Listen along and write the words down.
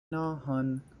Nah,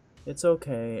 hun. It's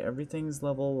okay. Everything's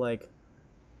level, like,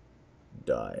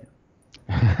 die.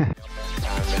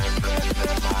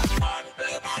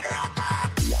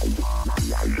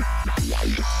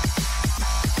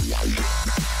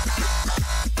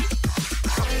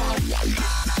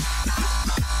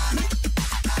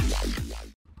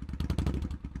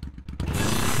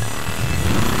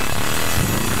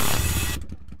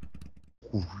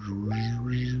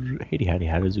 Hey, howdy,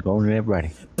 how does it going,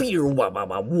 everybody?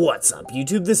 What's up,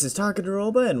 YouTube? This is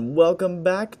Takadaroba, and welcome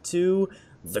back to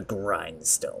the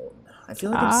Grindstone. I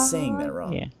feel like I'm saying that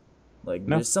wrong. Yeah. Like,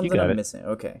 No, there's you something got I'm it. missing.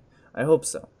 Okay. I hope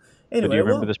so. So do Anyway, you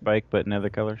remember well, this bike, but in other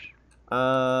colors?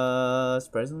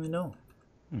 surprisingly, no.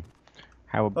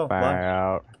 How Oh, why?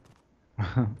 about...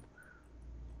 How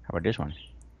about this one?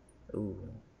 Ooh.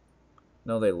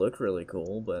 No, they look really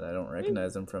cool, but I don't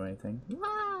recognize them from anything.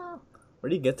 Where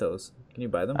do you get those? Can you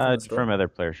buy them from the store? From other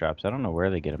player shops. I don't know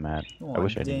where they get them at. I Oh,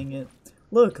 wish I knew. dang it.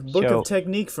 Look, Book of So,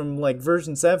 Technique from, like,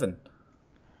 version 7.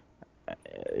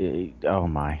 oh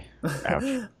my.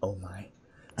 Ouch. Oh, my.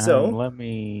 So, can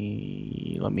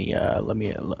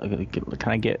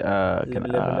I get, no.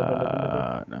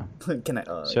 can I,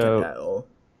 So,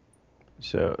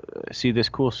 oh. see this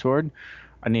cool sword?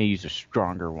 I need to use a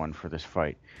stronger one for this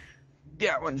fight.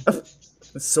 That one.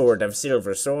 Sword of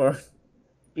silver sword.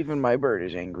 Even my bird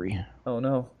is angry. Oh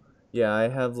no. Yeah, I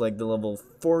have like the level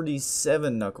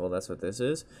 47 knuckle, that's what this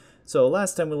is. So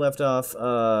last time we left off,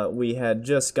 we had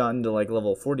just gotten to like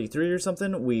level 43 or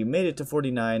something. We made it to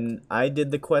 49. I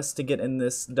did the quest to get in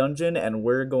this dungeon, and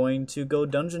we're going to go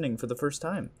dungeoning for the first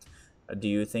time. Do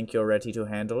you think you're ready to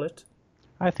handle it?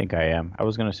 I think I am. I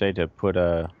was gonna say to put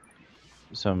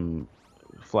some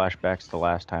flashbacks to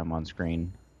last time on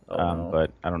screen, Oh no.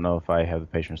 but I don't know if I have the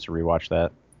patience to rewatch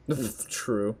that.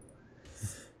 True.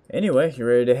 Anyway, you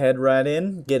ready to head right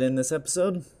in? Get in this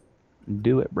episode?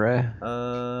 Do it, bruh.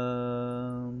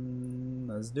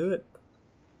 Let's do it.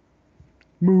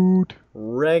 Moot.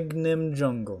 Regnum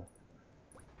Jungle.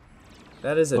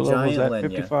 That is a What level is giant that?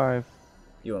 Lenya. 55.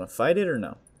 You want to fight it or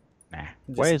no? Nah.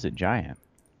 Why is it giant?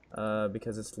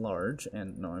 Because it's large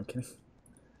and... No, I'm kidding.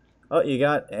 Oh, you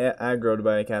got aggroed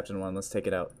by a Captain 1. Let's take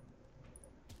it out.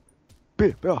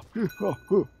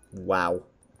 Wow.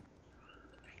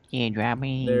 You drop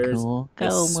me There's cool. a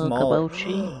Go, small...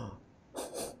 Mukabochi.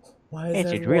 Why is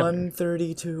It's that a drill.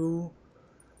 132?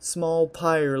 Small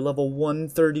pyre, level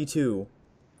 132.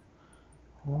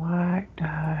 What the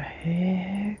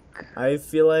heck? I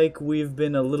feel like we've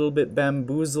been a little bit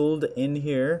bamboozled in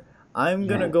here. I'm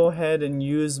gonna go ahead and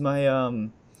use my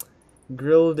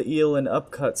grilled eel and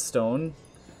upcut stone.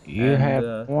 You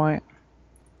have point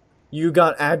You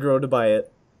got aggroed by it.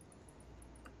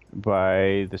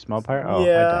 by the small pyre? Oh,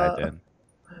 Yeah. I died then.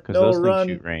 Because No, those run.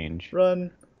 things shoot range.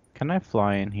 Run. Can I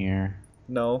fly in here?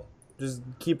 No. Just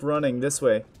keep running this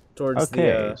way towards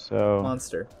Okay, the so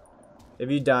monster. If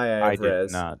you die, I have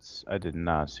res. I did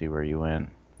not see where you went.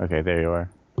 Okay, there you are.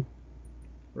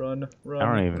 Run, run. I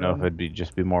don't even know if run. it'd be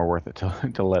just be more worth it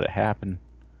to let it happen.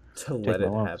 To let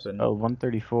it happen. Oh,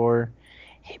 134.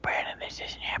 Hey, Brandon, this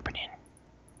isn't happening.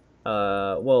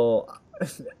 Well,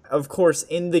 of course,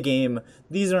 in the game,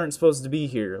 these aren't supposed to be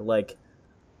here. Like,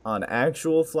 on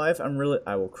actual Flife,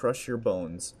 I will crush your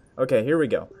bones. Okay, here we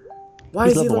go. Why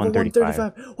He's is he level level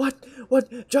 135? 135?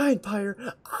 What? Giant pyre.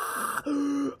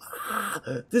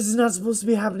 This is not supposed to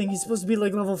be happening. He's supposed to be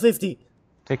like level 50.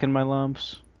 Taking my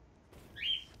lumps.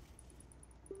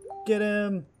 Get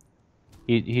him.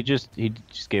 He just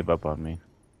gave up on me.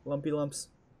 Lumpy lumps.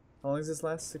 How long does this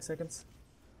last? 6 seconds?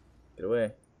 Get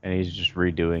away. And he's just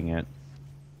redoing it.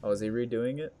 Oh, is he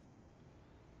redoing it?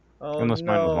 Oh, Unless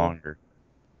mine was no. longer.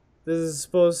 This is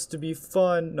supposed to be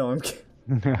fun. No, I'm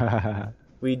kidding.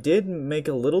 We did make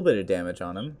a little bit of damage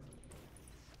on him.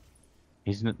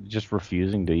 He's just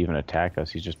refusing to even attack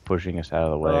us. He's just pushing us out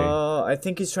of the way. I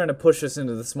think he's trying to push us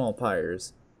into the small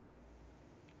pyres.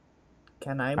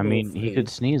 Can I move, I mean, please? he could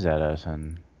sneeze at us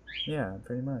and... Yeah,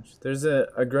 pretty much. There's a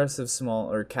aggressive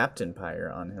small or captain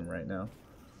pyre on him right now.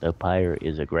 The pyre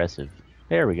is aggressive.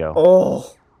 There we go.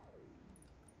 Oh!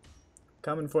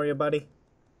 Coming for you, buddy.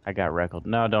 I got wreckled.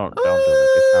 No, don't do it.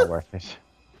 It's not worth it.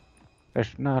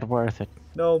 It's not worth it.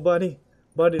 No, buddy.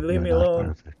 Buddy, leave me alone.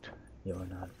 Perfect. You're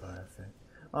not perfect.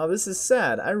 Oh, this is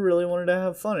sad. I really wanted to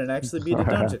have fun and actually beat a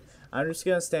dungeon. I'm just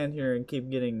gonna stand here and keep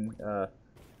getting,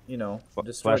 you know,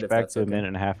 destroyed if Flashback that's to okay. a minute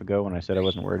and a half ago when I said I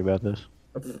wasn't worried about this.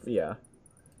 Yeah.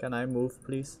 Can I move,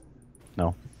 please?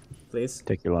 No. Please?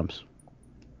 Take your lumps.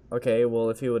 Okay, well,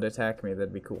 if he would attack me,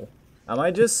 that'd be cool. Am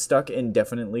I just stuck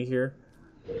indefinitely here?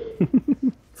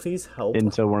 Please help.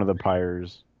 Until one of the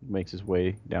pyres makes his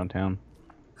way downtown.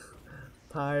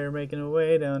 Pyre making a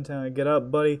way downtown. Get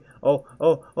up, buddy. Oh,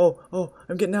 oh, oh, oh.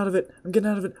 I'm getting out of it. I'm getting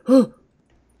out of it.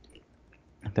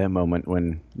 That moment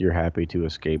when you're happy to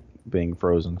escape being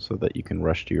frozen so that you can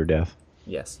rush to your death.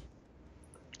 Yes.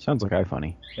 Sounds like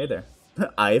iFunny. Hey there.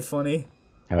 iFunny.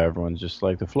 How everyone's just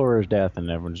like, the floor is death, and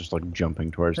everyone's just like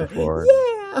jumping towards the floor.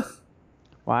 Yeah!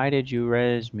 Why did you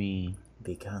res me?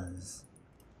 Because.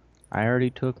 I already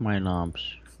took my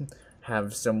lumps.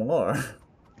 Have some more.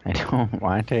 I don't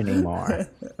want any more.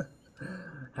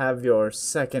 Have your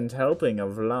second helping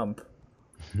of lump.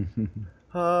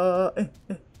 I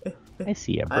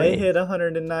see a bridge. I hit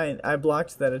 109. I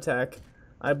blocked that attack.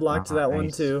 I blocked that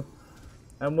one too.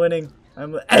 I'm winning. I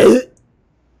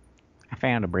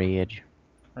found a bridge.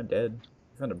 I'm dead.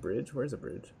 You found a bridge? Where's a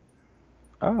bridge?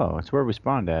 Oh, it's where we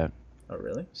spawned at. Oh,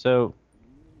 really? So,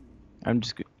 I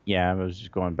was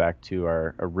just going back to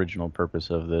our original purpose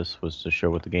of this was to show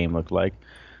what the game looked like.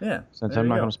 Yeah. Since I'm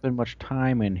not going to spend much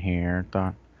time in here,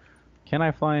 thought, can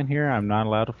I fly in here? I'm not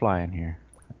allowed to fly in here.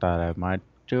 I thought I might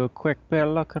do a quick bit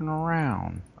of looking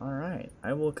around. Alright.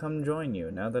 I will come join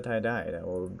you. Now that I died, I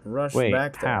will rush Wait,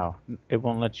 back there. how? It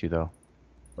won't let you, though.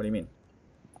 What do you mean?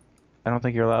 I don't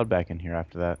think you're allowed back in here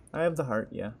after that. I have the heart,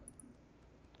 yeah.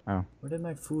 Oh. Where did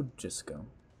my food just go?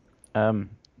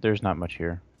 There's not much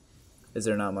here. Is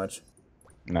there not much?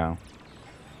 No.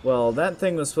 Well, that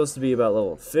thing was supposed to be about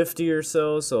level 50 or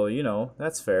so, you know,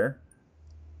 that's fair.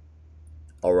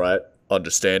 Alright,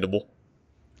 understandable.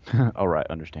 Alright,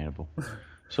 understandable.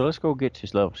 So let's go get to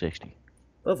level 60.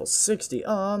 Level 60?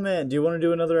 Aw, man. Do you want to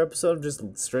do another episode of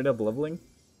just straight up leveling?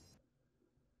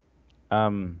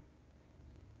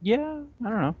 Yeah, I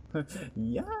don't know.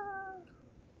 Yeah.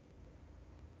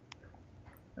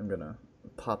 I'm gonna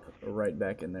pop right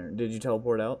back in there. Did you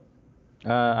teleport out?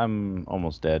 I'm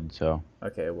almost dead, so.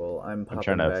 Okay, well, I'm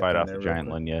trying to fight off the giant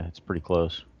Linya. It's pretty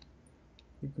close.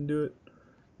 You can do it.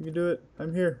 You can do it.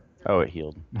 I'm here. Oh, it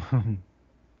healed.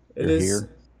 Here?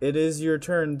 It is your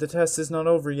turn. The test is not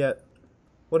over yet.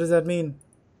 What does that mean?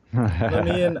 Let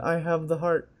me in. I have the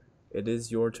heart. It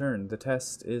is your turn. The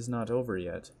test is not over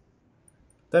yet.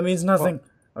 That means nothing.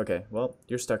 Okay, well,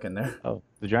 you're stuck in there. Oh,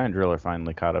 the giant driller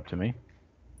finally caught up to me.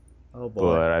 Oh,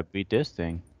 boy. But I beat this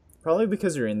thing. Probably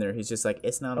because you're in there. He's just like,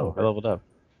 it's not over. I leveled up.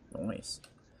 Nice.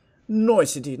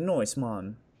 Nice indeed. Nice,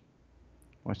 man.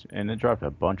 And it dropped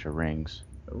a bunch of rings.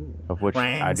 Ooh. Of which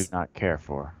Rings. I do not care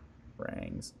for.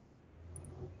 Rings.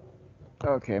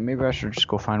 Okay, maybe I should just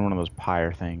go find one of those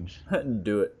pyre things.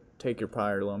 Do it. Take your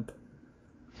pyre lump.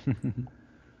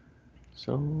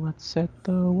 So let's set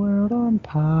the world on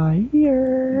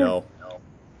fire. No.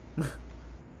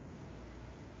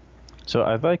 So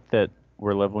I like that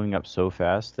we're leveling up so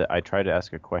fast that I tried to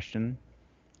ask a question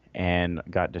and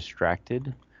got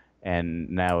distracted, and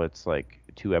now it's like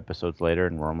 2 episodes later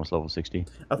and we're almost level 60.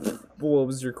 What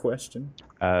was your question?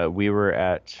 We were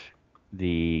at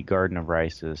the Garden of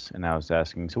Rices, and I was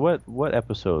asking, so what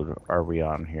episode are we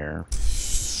on here?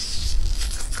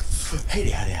 Hey,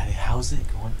 how's it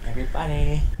going,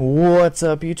 everybody? What's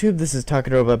up, YouTube? This is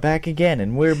Takadaroba back again,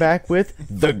 and we're back with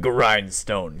the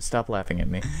Grindstone. Stop laughing at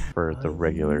me. For the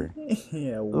regular,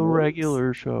 Yeah, the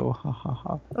regular show. Ha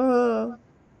ha ha.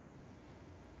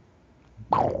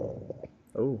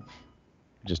 Oh,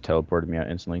 Just teleported me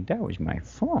out instantly. That was my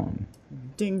phone.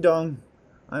 ding dong!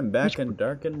 I'm back in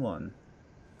Darken 1.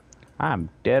 I'm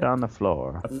dead on the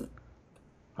floor,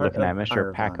 looking at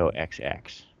Mr. Arvon. Paco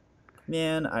XX.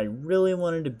 Man, I really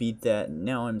wanted to beat that, and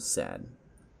now I'm sad.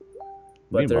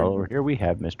 But Meanwhile, over here we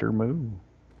have Mr. Moo.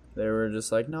 they were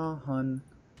just like, nah, hun,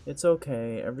 it's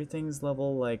okay. Everything's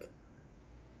level, like,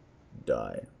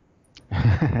 die.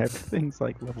 Everything's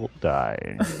like level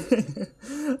die. I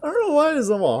don't know why there's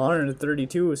level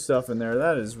 132 stuff in there.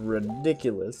 That is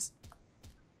ridiculous.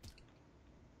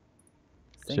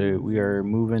 So we are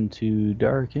moving to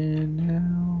Darken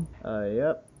now.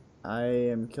 Yep. I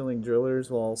am killing drillers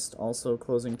whilst also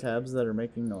closing tabs that are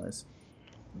making noise.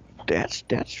 That's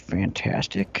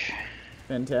fantastic.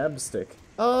 Fantabstic.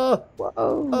 Oh! Whoa!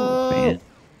 Oh!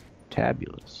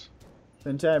 Fantabulous.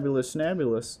 Fantabulous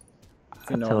snabulous. If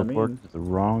you know what I mean. teleported to the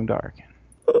wrong Darken.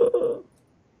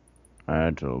 I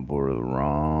teleported to the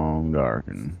wrong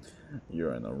Darken.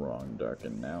 You're in the wrong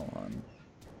Darken now, hon.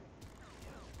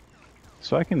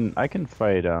 So I can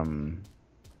fight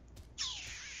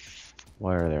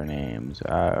what are their names?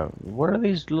 What are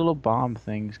these little bomb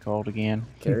things called again?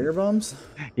 Carrier bombs?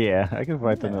 Yeah, I can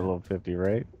fight them at level 50,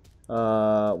 right?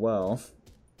 Well,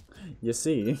 you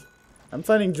see, I'm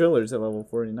fighting drillers at level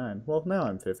 49. Well, now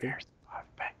I'm 50.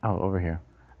 Oh, over here.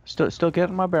 Still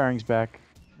getting my bearings back.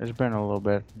 It's been a little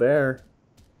bit. Bear.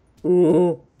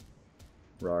 Ooh.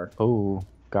 Rar. Oh,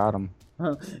 got him.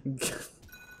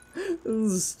 This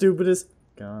is the stupidest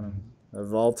gun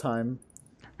of all time.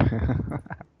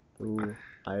 Ooh,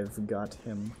 I've got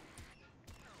him.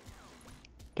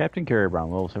 Captain Carrier Brown,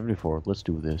 level 74. Let's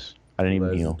do this. I didn't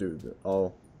even heal. Do this.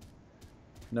 Oh.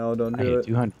 No, don't I do hit it.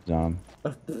 200 on.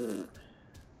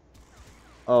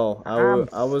 Oh,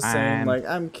 I was saying, fine. like,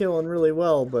 I'm killing really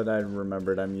well, but I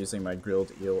remembered I'm using my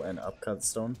grilled eel and upcut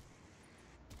stone.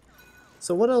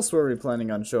 So what else were we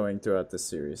planning on showing throughout this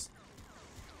series?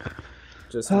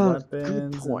 Just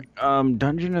weapons. Good point.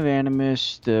 Dungeon of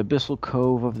Animus, the Abyssal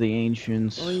Cove of the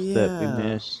Ancients Oh, yeah. that we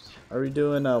missed. Are we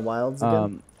doing wilds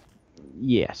again?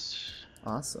 Yes.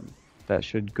 Awesome. That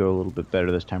should go a little bit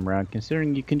better this time around,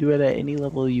 considering you can do it at any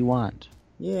level you want.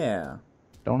 Yeah.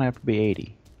 Don't have to be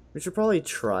 80. We should probably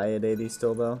try at 80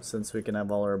 still, though, since we can have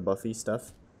all our Buffy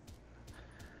stuff.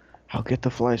 I'll get the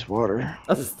fly swatter.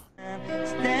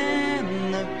 Stand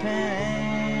the pain.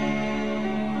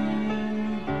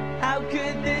 How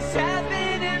could this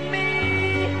happen to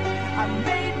me? I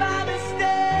made my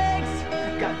mistakes,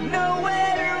 got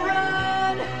nowhere to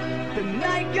run. The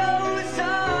night goes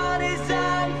on as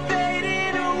I'm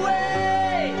fading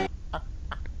away.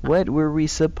 What were we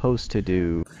supposed to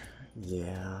do?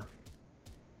 Yeah.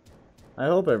 I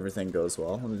hope everything goes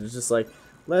well. It's just like,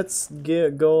 let's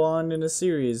go on in a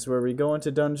series where we go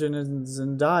into dungeons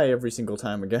and die every single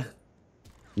time again.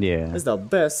 Yeah. It's the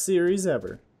best series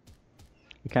ever.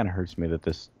 It kind of hurts me that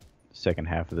this second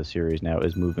half of the series now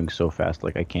is moving so fast.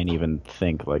 Like, I can't even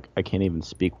think. Like, I can't even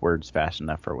speak words fast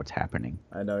enough for what's happening.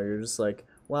 I know, you're just like,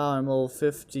 wow, I'm level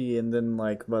 50, and then,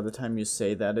 like, by the time you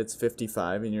say that, it's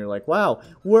 55, and you're like, wow,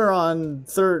 we're on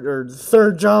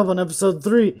third job on episode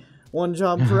 3. 1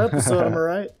 job per episode, am I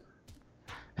right?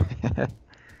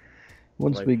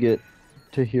 Once Like- we get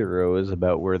to Hero is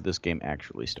about where this game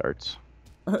actually starts.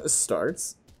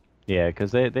 Starts? Yeah,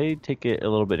 because they take it a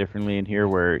little bit differently in here,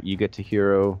 where you get to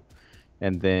Hero,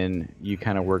 and then you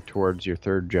kind of work towards your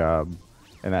 3rd job,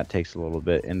 and that takes a little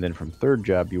bit. And then from 3rd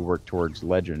job, you work towards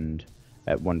Legend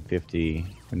at 150,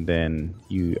 and then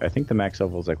I think the max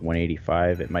level is like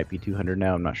 185. It might be 200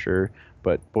 now, I'm not sure.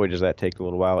 But boy, does that take a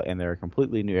little while, and there are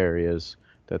completely new areas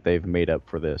that they've made up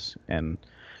for this. And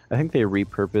I think they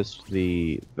repurposed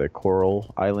the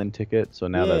Coral Island ticket, so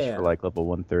now that's Yeah. for like level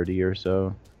 130 or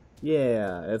so.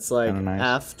 Yeah, it's like Kinda nice.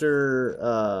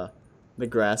 after the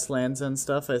grasslands and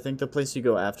stuff. I think the place you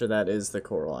go after that is the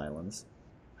Coral Islands.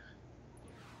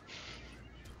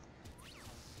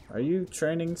 Are you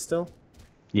training still?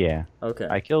 Yeah. Okay.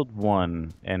 I killed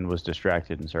one and was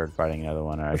distracted and started fighting another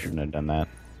one. I shouldn't have done that.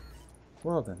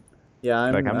 Well then. Yeah,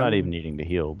 I'm not even needing to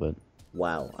heal, but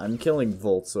Wow, I'm killing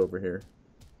volts over here.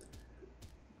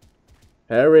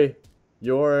 Harry,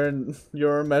 your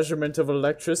measurement of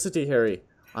electricity, Harry.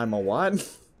 I'm a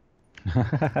what?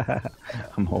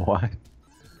 I'm a what?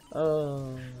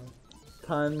 Oh,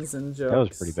 puns and jokes. That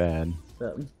was pretty bad.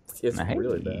 It's Hey,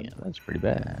 really bad. That's pretty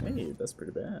bad. Hey, that's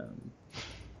pretty bad.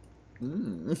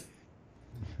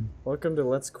 Welcome to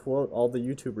Let's Quote All the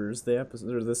YouTubers, the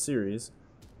episode or the series.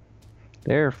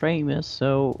 They're famous,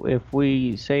 so if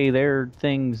we say their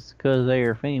things because they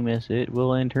are famous, it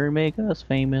will in turn make us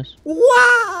famous.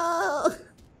 Wow!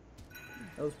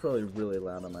 That was probably really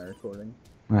loud on my recording.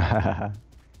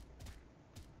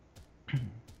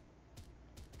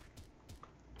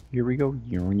 Here we go.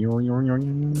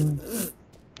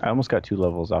 I almost got 2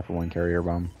 levels off of 1 carrier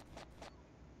bomb.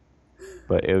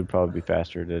 But it would probably be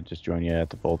faster to just join you at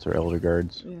the Bolts or Elder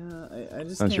Guards. Yeah, I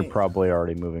just Since can't, you're probably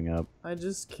already moving up. I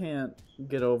just can't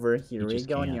get over here. We just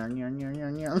go can't. yarn yarn yarn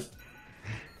yarn yarn.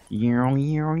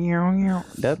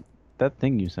 That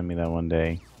thing you sent me that one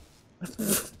day.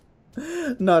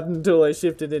 Not until I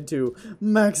shifted into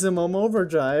maximum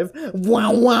overdrive.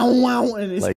 Wow, wow, wow,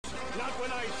 and it's Like- Not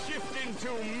when I shift into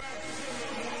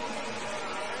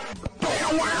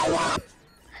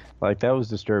Like, that was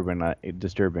disturbing.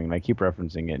 Disturbing. I keep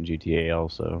referencing it in GTA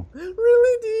also.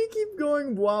 really. Do you keep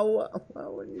going wow, wow,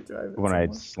 wow when you drive? When I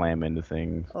slam into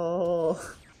things. Oh,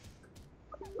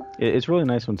 It's really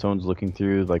nice when someone's looking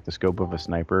through like the scope of a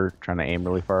sniper, trying to aim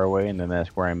really far away, and then that's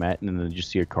where I'm at, and then you just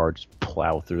see a car just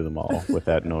plow through them all with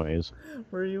that noise.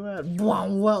 where are you at? Wow,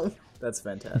 wow. That's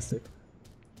fantastic.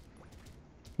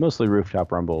 Mostly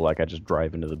rooftop rumble, like I just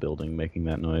drive into the building making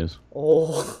that noise.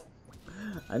 Oh,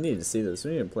 I need to see this.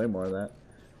 We need to play more of that.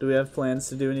 Do we have plans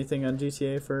to do anything on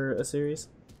GTA for a series?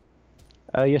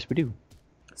 Yes, we do.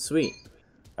 Sweet.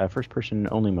 First person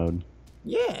only mode.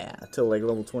 Yeah, till like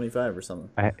level 25 or something.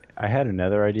 I had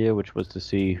another idea, which was to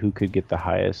see who could get the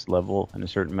highest level in a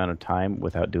certain amount of time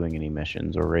without doing any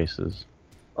missions or races.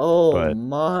 Oh But-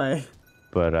 my,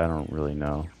 But I don't really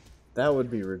know. that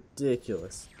would be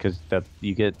ridiculous. Because that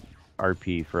you get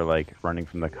RP for like running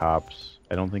from the cops.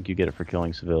 I don't think you get it for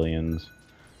killing civilians.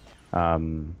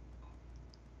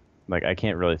 Like I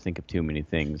can't really think of too many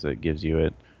things that gives you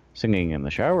it. Singing in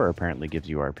the shower apparently gives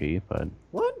you RP, but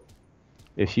What?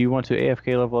 if you want to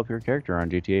AFK level up your character on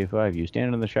GTA 5, you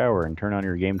stand in the shower and turn on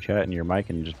your game chat and your mic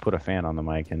and just put a fan on the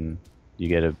mic and you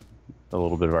get a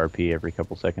little bit of RP every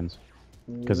couple seconds.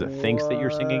 Because it thinks that you're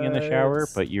singing in the shower, What?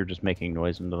 but you're just making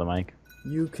noise into the mic.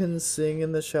 You can sing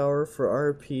in the shower for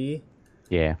RP?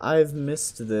 Yeah. I've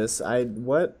missed this.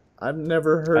 What? I've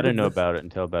never heard I didn't know of this. about it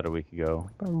until about a week ago.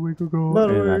 About a week ago. About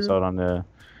a And I week saw it on the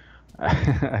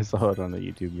I saw it on the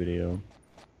YouTube video.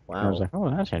 And I was Wow. like, oh,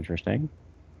 that's interesting.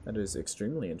 That is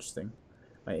extremely interesting.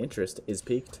 My interest is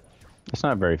piqued. It's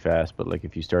not very fast, but like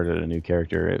if you started a new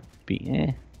character, it'd be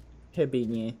eh. Hey,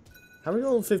 Beanie. How are you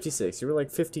level 56? You were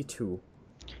like 52.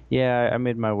 Yeah, I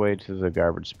made my way to the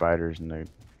garbage spiders and the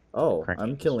Oh, Cranes.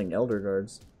 I'm killing Elder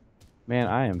Guards. man,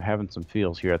 I am having some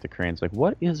feels here at the cranes. Like,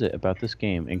 what is it about this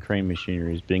game and crane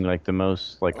machineries being like the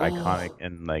most like iconic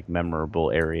and like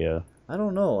memorable area? I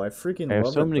don't know. I freaking I have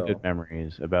love so it, many though. good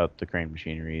memories about the crane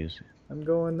machineries. I'm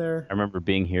going there. I remember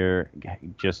being here,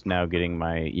 just now getting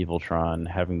my Eviltron,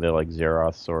 having the like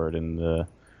Zeroth sword and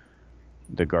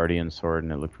the Guardian sword,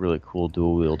 and it looked really cool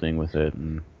dual wielding with it.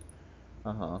 And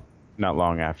Uh-huh. not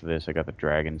long after this, I got the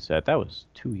Dragon set. That was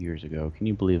 2 years ago. Can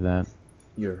you believe that?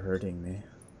 You're hurting me.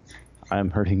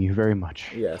 I'm hurting you very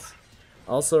much. Yes.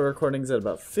 Also, recording's at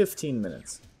about 15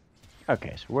 minutes.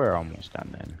 Okay, so we're almost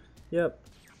done then. Yep.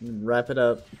 Wrap it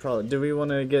up. Probably. Do we want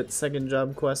to get second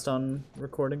job quest on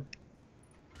recording?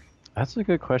 That's a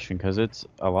good question, because it's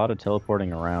a lot of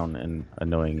teleporting around and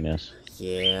annoyingness.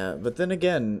 Yeah, but then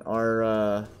again,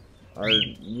 our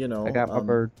you know, I got my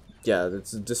bird. Yeah,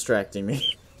 that's distracting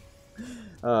me.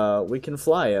 We can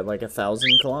fly at like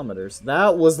 1,000 kilometers.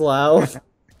 That was loud.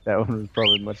 That one was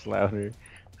probably much louder.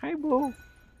 Hi, Boo.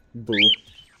 Boo.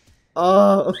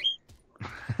 Oh.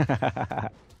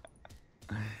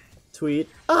 Tweet.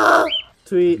 Ah.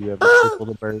 Tweet. Have you ever Ah. tickled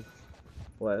a bird?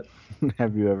 What?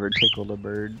 Have you ever tickled a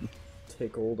bird?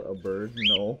 Tickled a bird?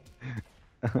 No.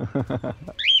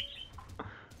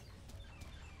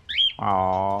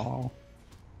 Aww.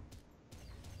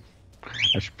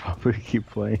 I should probably keep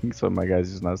playing so my guy's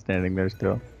just not standing there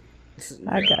still.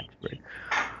 I Yeah. got you, bird.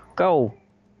 Go!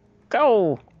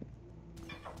 Go!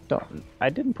 Don't. I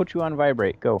didn't put you on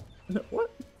vibrate. Go.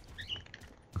 What?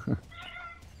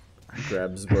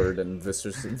 Grabs bird and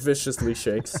viciously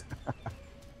shakes.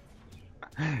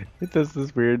 It does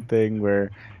this weird thing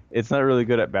where it's not really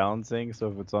good at balancing, so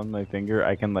if it's on my finger,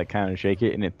 I can like kind of shake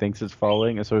it and it thinks it's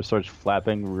falling, and so it starts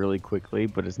flapping really quickly,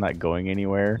 but it's not going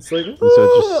anywhere. It's like, And so it's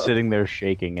 "Ah!" just sitting there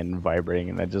shaking and vibrating,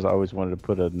 and I just always wanted to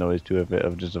put a noise to it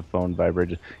of just a phone vibrate,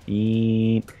 just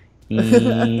eep,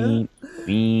 eep,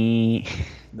 eep.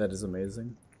 That is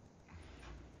amazing.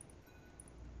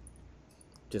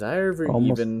 Did I ever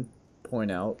Almost- even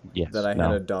point out Yes, that I no.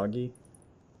 had a doggy?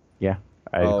 Yeah,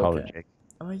 I Oh, called okay. it Jake.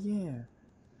 Oh yeah.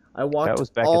 I walked was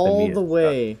back at the all meet the at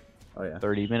way. Oh yeah.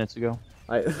 30 minutes ago.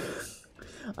 I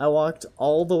I walked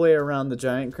all the way around the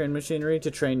giant crane machinery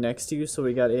to train next to you, so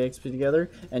we got AXP together,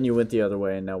 and you went the other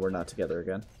way, and now we're not together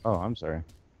again. Oh, I'm sorry.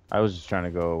 I was just trying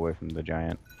to go away from the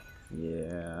giant.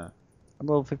 Yeah. I'm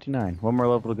level 59. One more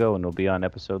level to go, and we'll be on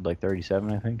episode like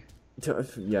 37, I think.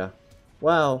 Yeah.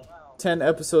 Wow. 10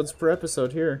 episodes per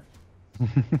episode here.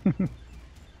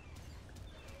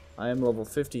 I am level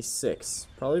 56.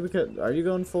 Probably because... Are you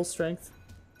going full strength?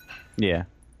 Yeah.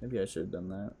 Maybe I should have done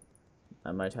that.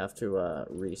 I might have to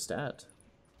restat.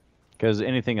 Because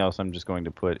anything else, I'm just going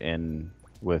to put in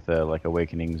with like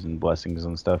awakenings and blessings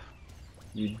and stuff.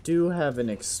 You do have an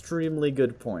extremely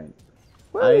good point.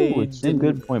 Woo, I it's in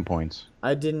didn't- good points.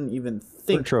 I didn't even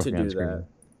think to trophy on do screen. that.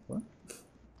 What?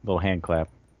 Little hand clap.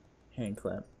 Hand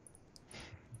clap.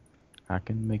 I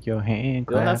can make your hand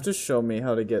You'll clap. have to show me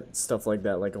how to get stuff like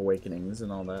that, like awakenings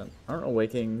and all that. Aren't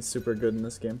awakenings super good in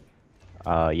this game?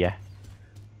 Yeah.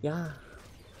 Yeah.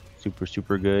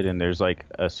 Super good. And there's like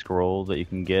a scroll that you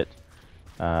can get.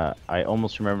 I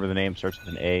almost remember the name, starts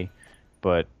with an A,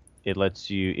 but it lets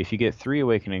you, if you get 3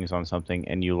 awakenings on something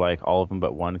and you like all of them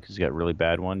but one because you got a really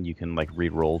bad one, you can like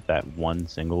re-roll that one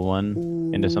single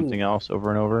one into something else over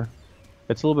and over.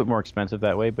 It's a little bit more expensive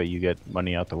that way, but you get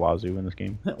money out the wazoo in this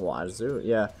game. Wazoo,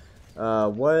 yeah.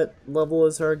 What level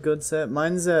is our good set?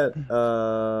 Mine's at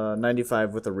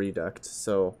 95 with a reduct,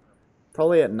 so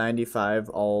probably at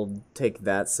 95 I'll take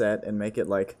that set and make it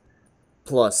like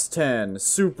plus 10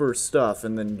 super stuff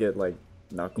and then get like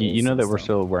knuckles. You know and that we're stuff.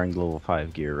 still wearing level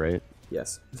 5 gear, right?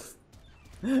 Yes.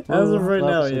 As of right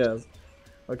now, level yes.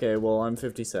 Okay, well I'm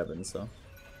 57, so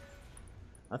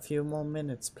a few more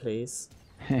minutes, please.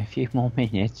 A few more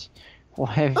minutes. We'll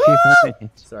have a few more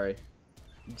minutes. Sorry.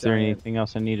 Is there Giant. anything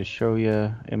else I need to show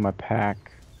you in my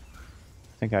pack?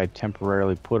 I think I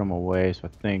temporarily put them away, so I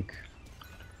think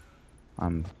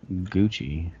I'm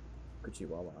Gucci. Gucci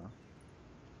Wawa.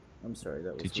 I'm sorry,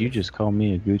 that was Did you weird. just call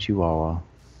me a Gucci Wawa?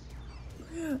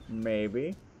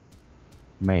 Maybe.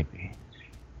 Maybe.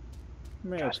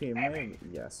 Maybe.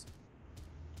 Yes.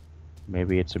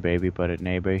 Maybe it's a baby, but it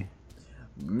maybe.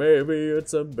 Maybe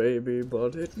it's a baby,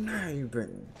 but it maybe.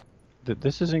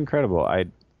 This is incredible. I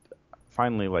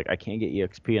finally, like, I can't get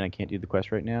EXP and I can't do the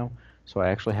quest right now, so I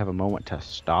actually have a moment to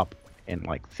stop and,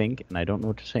 like, think, and I don't know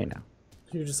what to say now.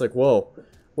 You're just like, whoa,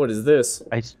 what is this?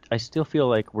 I still feel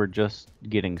like we're just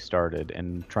getting started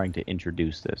and trying to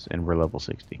introduce this, and we're level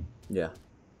 60. Yeah.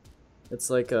 It's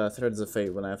like Threads of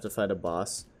Fate when I have to fight a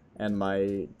boss, and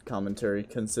my commentary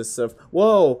consists of,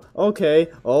 whoa, okay,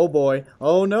 oh boy,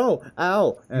 oh no,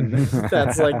 ow, and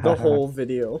that's like the whole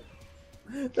video.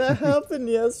 That happened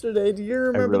yesterday. Do you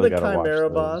remember really the gotta watch Chimera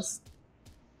those. boss?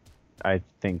 I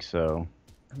think so.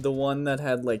 The one that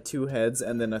had like 2 heads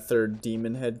and then a third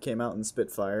demon head came out and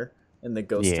spit fire in the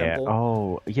ghost Yeah. temple?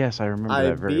 Oh, yes, I remember I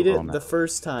that very beat it well now. the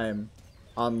first time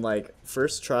on like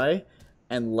first try,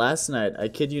 and last night, I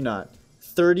kid you not,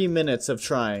 30 minutes of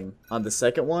trying on the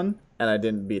second one, and I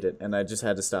didn't beat it, and I just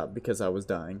had to stop because I was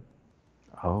dying.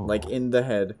 Oh. Like in the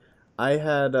head. I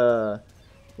had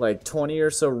like 20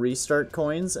 or so restart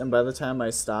coins, and by the time I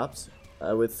stopped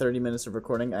with 30 minutes of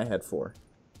recording, I had 4.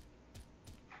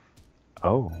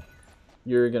 Oh.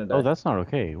 You're gonna die. Oh, that's not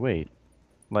okay. Wait.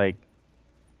 Like,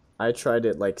 I tried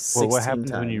it like 16 what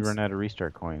happens times. when you run out of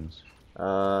restart coins?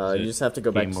 You just have to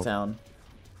go back game to over? town.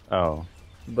 Oh.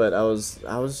 But I was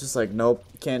just like, nope,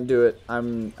 can't do it.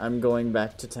 I'm going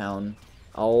back to town.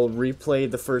 I'll replay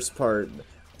the first part.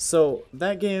 So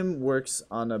that game works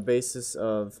on a basis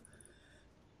of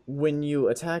when you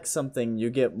attack something, you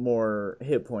get more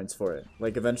hit points for it.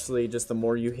 Like eventually, just the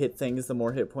more you hit things, the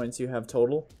more hit points you have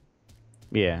total.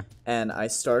 Yeah. And I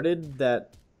started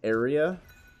that area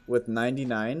with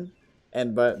 99,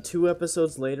 and but 2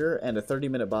 episodes later and a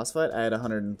 30-minute boss fight, I had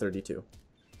 132.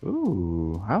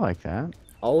 Ooh, I like that.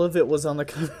 All of it was on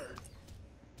the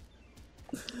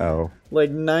Oh. like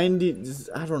 90,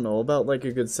 I don't know, about like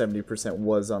a good 70%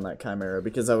 was on that Chimera,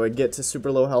 because I would get to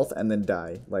super low health and then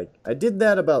die. Like, I did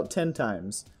that about 10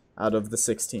 times out of the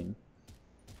 16.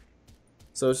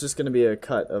 So it's just gonna be a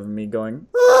cut of me going,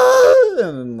 "Ah!"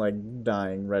 and then like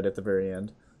dying right at the very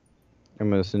end. I'm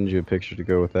gonna send you a picture to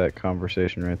go with that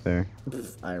conversation right there.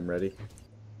 I am ready.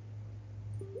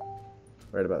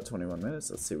 Right about 21 minutes.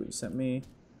 Let's see what you sent me.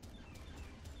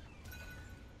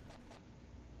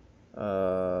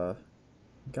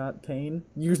 Got pain?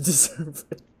 You deserve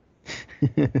it.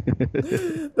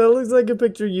 That looks like a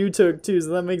picture you took too, so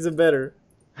that makes it better.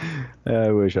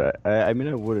 I wish I mean,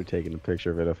 I would have taken a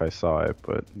picture of it if I saw it,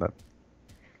 but that.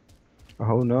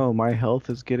 Oh no, my health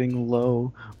is getting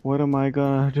low. What am I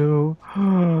gonna do?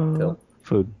 Pill.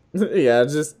 Food. Yeah,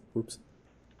 just oops.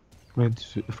 It's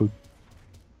food.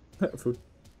 Food.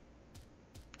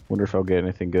 Wonder if I'll get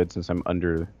anything good since I'm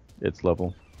under its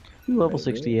level. You level Maybe.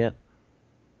 60 yet?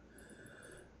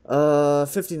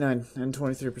 59 and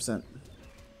 23%.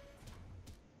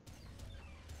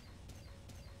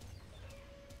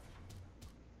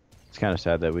 It's kind of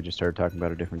sad that we just started talking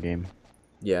about a different game.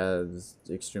 Yeah, it's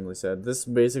extremely sad. This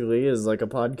basically is like a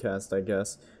podcast, I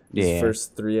guess. These Yeah.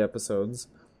 first 3 episodes.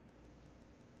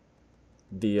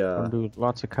 I'm doing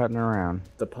lots of cutting around.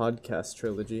 The podcast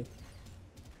trilogy.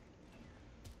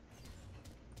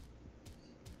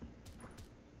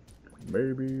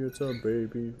 Maybe it's a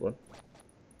baby. What?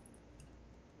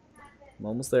 I'm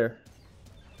almost there.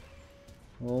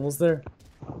 I'm almost there.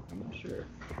 I'm not sure.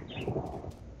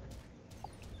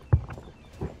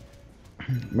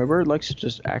 My bird likes to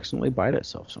just accidentally bite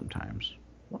itself sometimes.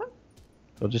 What?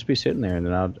 It'll just be sitting there, and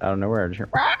then out of nowhere, I just hear,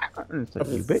 "Wah!" And it's like,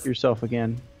 you bit yourself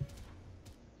again.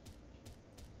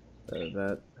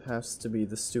 That has to be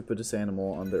the stupidest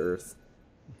animal on the earth.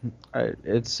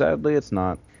 Sadly, it's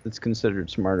not. It's considered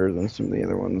smarter than some of the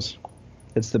other ones.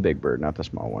 It's the big bird, not the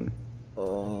small one.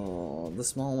 Oh, the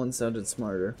small one sounded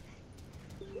smarter.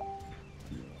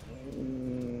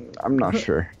 I'm not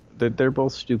sure. They're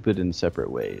both stupid in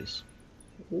separate ways.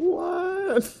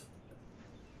 What?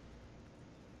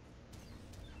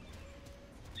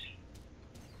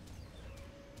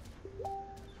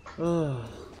 Oh.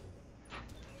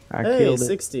 I Hey, killed it.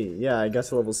 60. Yeah, I got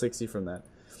to level 60 from that.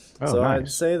 Oh, So I'd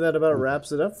nice. say that about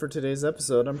wraps it up for today's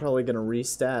episode. I'm probably going to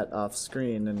restat off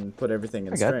screen and put everything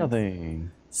in I got strength.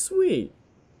 nothing. Sweet.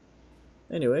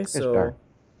 Anyway, so dark.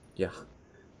 yeah.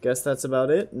 guess that's about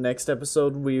it. Next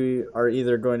episode, we are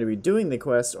either going to be doing the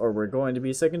quest or we're going to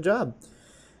be second job.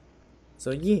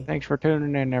 So, yeah. Thanks for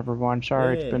tuning in, everyone.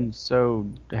 Sorry Yeah. it's been so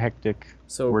hectic.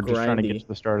 So We're just trying to grindy. get to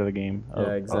the start of the game.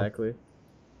 Yeah, exactly.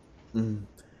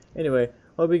 Anyway,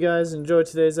 hope you guys enjoyed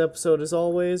today's episode as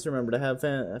always. Remember to have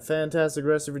a fantastic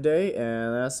rest of your day,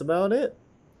 and that's about it.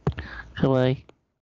 Goodbye.